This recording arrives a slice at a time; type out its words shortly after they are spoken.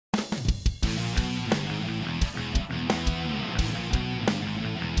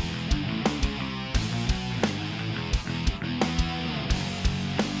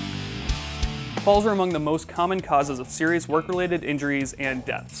Falls are among the most common causes of serious work-related injuries and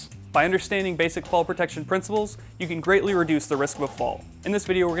deaths. By understanding basic fall protection principles, you can greatly reduce the risk of a fall. In this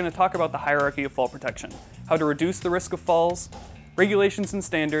video, we're going to talk about the hierarchy of fall protection, how to reduce the risk of falls, regulations and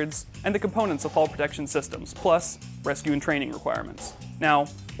standards, and the components of fall protection systems, plus rescue and training requirements. Now,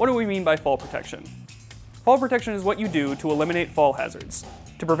 what do we mean by fall protection? Fall protection is what you do to eliminate fall hazards,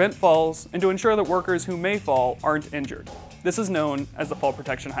 to prevent falls, and to ensure that workers who may fall aren't injured. This is known as the fall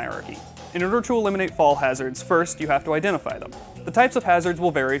protection hierarchy. In order to eliminate fall hazards, first you have to identify them. The types of hazards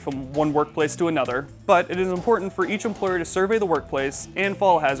will vary from one workplace to another, but it is important for each employer to survey the workplace and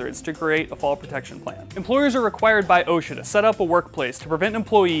fall hazards to create a fall protection plan. Employers are required by OSHA to set up a workplace to prevent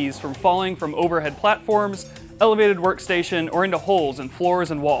employees from falling from overhead platforms, elevated workstation, or into holes in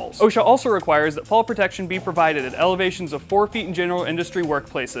floors and walls. OSHA also requires that fall protection be provided at elevations of 4 feet in general industry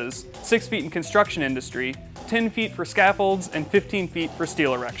workplaces, 6 feet in construction industry, 10 feet for scaffolds, and 15 feet for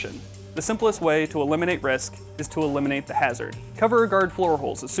steel erection. The simplest way to eliminate risk is to eliminate the hazard. Cover or guard floor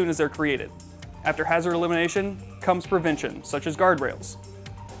holes as soon as they're created. After hazard elimination comes prevention, such as guardrails.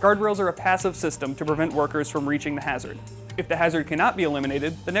 Guardrails are a passive system to prevent workers from reaching the hazard. If the hazard cannot be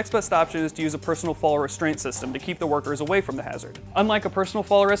eliminated, the next best option is to use a personal fall restraint system to keep the workers away from the hazard. Unlike a personal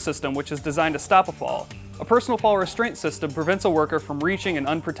fall arrest system, which is designed to stop a fall, a personal fall restraint system prevents a worker from reaching an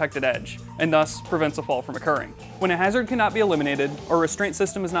unprotected edge, and thus prevents a fall from occurring. When a hazard cannot be eliminated, or a restraint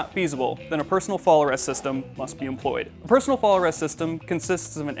system is not feasible, then a personal fall arrest system must be employed. A personal fall arrest system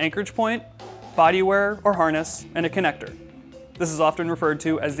consists of an anchorage point, body wear or harness, and a connector. This is often referred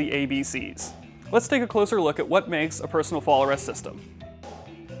to as the ABCs. Let's take a closer look at what makes a personal fall arrest system.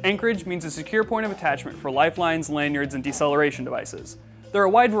 Anchorage means a secure point of attachment for lifelines, lanyards, and deceleration devices. There are a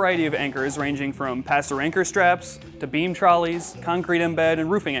wide variety of anchors ranging from pass-through anchor straps to beam trolleys, concrete embed,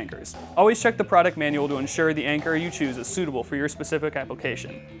 and roofing anchors. Always check the product manual to ensure the anchor you choose is suitable for your specific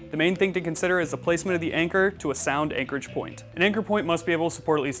application. The main thing to consider is the placement of the anchor to a sound anchorage point. An anchor point must be able to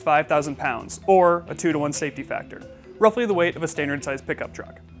support at least 5,000 pounds, or a 2-to-1 safety factor, roughly the weight of a standard-sized pickup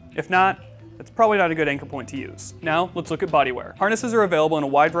truck. If not, it's probably not a good anchor point to use. Now, let's look at body wear. Harnesses are available in a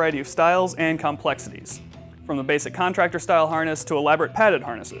wide variety of styles and complexities, from the basic contractor style harness to elaborate padded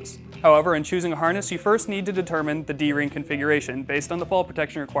harnesses. However, in choosing a harness, you first need to determine the D-ring configuration based on the fall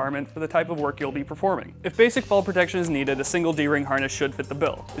protection requirement for the type of work you'll be performing. If basic fall protection is needed, a single D-ring harness should fit the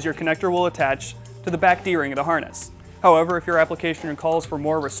bill, as your connector will attach to the back D-ring of the harness. However, if your application calls for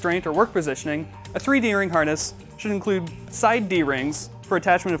more restraint or work positioning, a 3 D-ring harness should include side D-rings for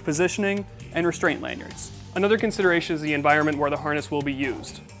attachment of positioning and restraint lanyards. Another consideration is the environment where the harness will be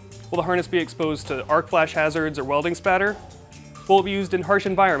used. Will the harness be exposed to arc flash hazards or welding spatter? Will it be used in harsh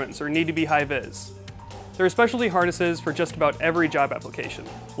environments or need to be high-vis? There are specialty harnesses for just about every job application.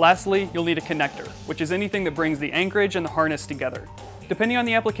 Lastly, you'll need a connector, which is anything that brings the anchorage and the harness together. Depending on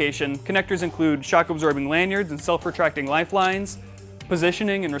the application, connectors include shock-absorbing lanyards and self-retracting lifelines,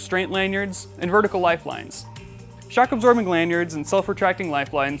 positioning and restraint lanyards, and vertical lifelines. Shock-absorbing lanyards and self-retracting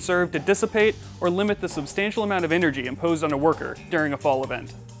lifelines serve to dissipate or limit the substantial amount of energy imposed on a worker during a fall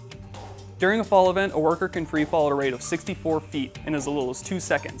event. During a fall event, a worker can free fall at a rate of 64 feet in as little as 2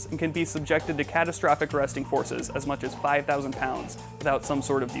 seconds and can be subjected to catastrophic arresting forces as much as 5,000 pounds without some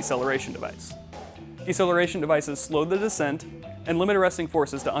sort of deceleration device. Deceleration devices slow the descent and limit arresting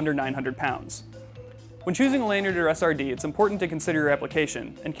forces to under 900 pounds. When choosing a lanyard or SRD, it's important to consider your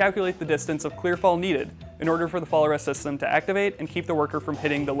application and calculate the distance of clear fall needed in order for the fall arrest system to activate and keep the worker from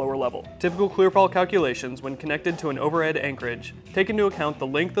hitting the lower level. Typical clear fall calculations when connected to an overhead anchorage take into account the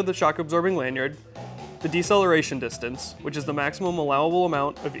length of the shock absorbing lanyard, the deceleration distance, which is the maximum allowable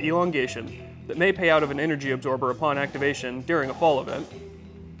amount of elongation that may pay out of an energy absorber upon activation during a fall event,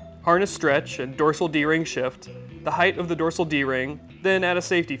 harness stretch and dorsal D-ring shift, the height of the dorsal D-ring, then add a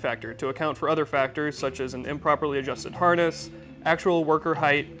safety factor to account for other factors such as an improperly adjusted harness, actual worker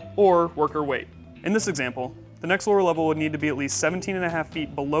height, or worker weight. In this example, the next lower level would need to be at least 17.5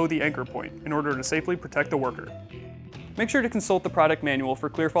 feet below the anchor point in order to safely protect the worker. Make sure to consult the product manual for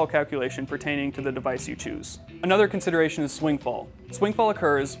clear fall calculation pertaining to the device you choose. Another consideration is swing fall. Swing fall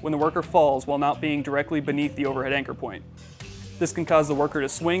occurs when the worker falls while not being directly beneath the overhead anchor point. This can cause the worker to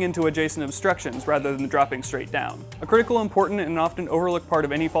swing into adjacent obstructions rather than dropping straight down. A critical, important, and often overlooked part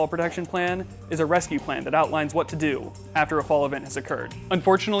of any fall protection plan is a rescue plan that outlines what to do after a fall event has occurred.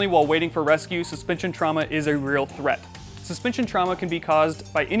 Unfortunately, while waiting for rescue, suspension trauma is a real threat. Suspension trauma can be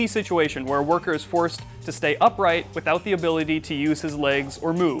caused by any situation where a worker is forced to stay upright without the ability to use his legs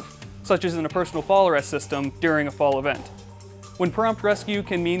or move, such as in a personal fall arrest system during a fall event. When prompt rescue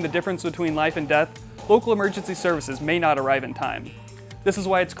can mean the difference between life and death, local emergency services may not arrive in time. This is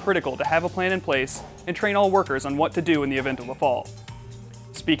why it's critical to have a plan in place and train all workers on what to do in the event of a fall.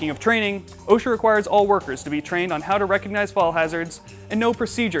 Speaking of training, OSHA requires all workers to be trained on how to recognize fall hazards and know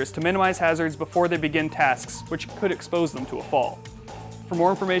procedures to minimize hazards before they begin tasks which could expose them to a fall. For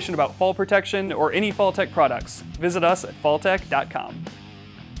more information about fall protection or any FallTech products, visit us at falltech.com.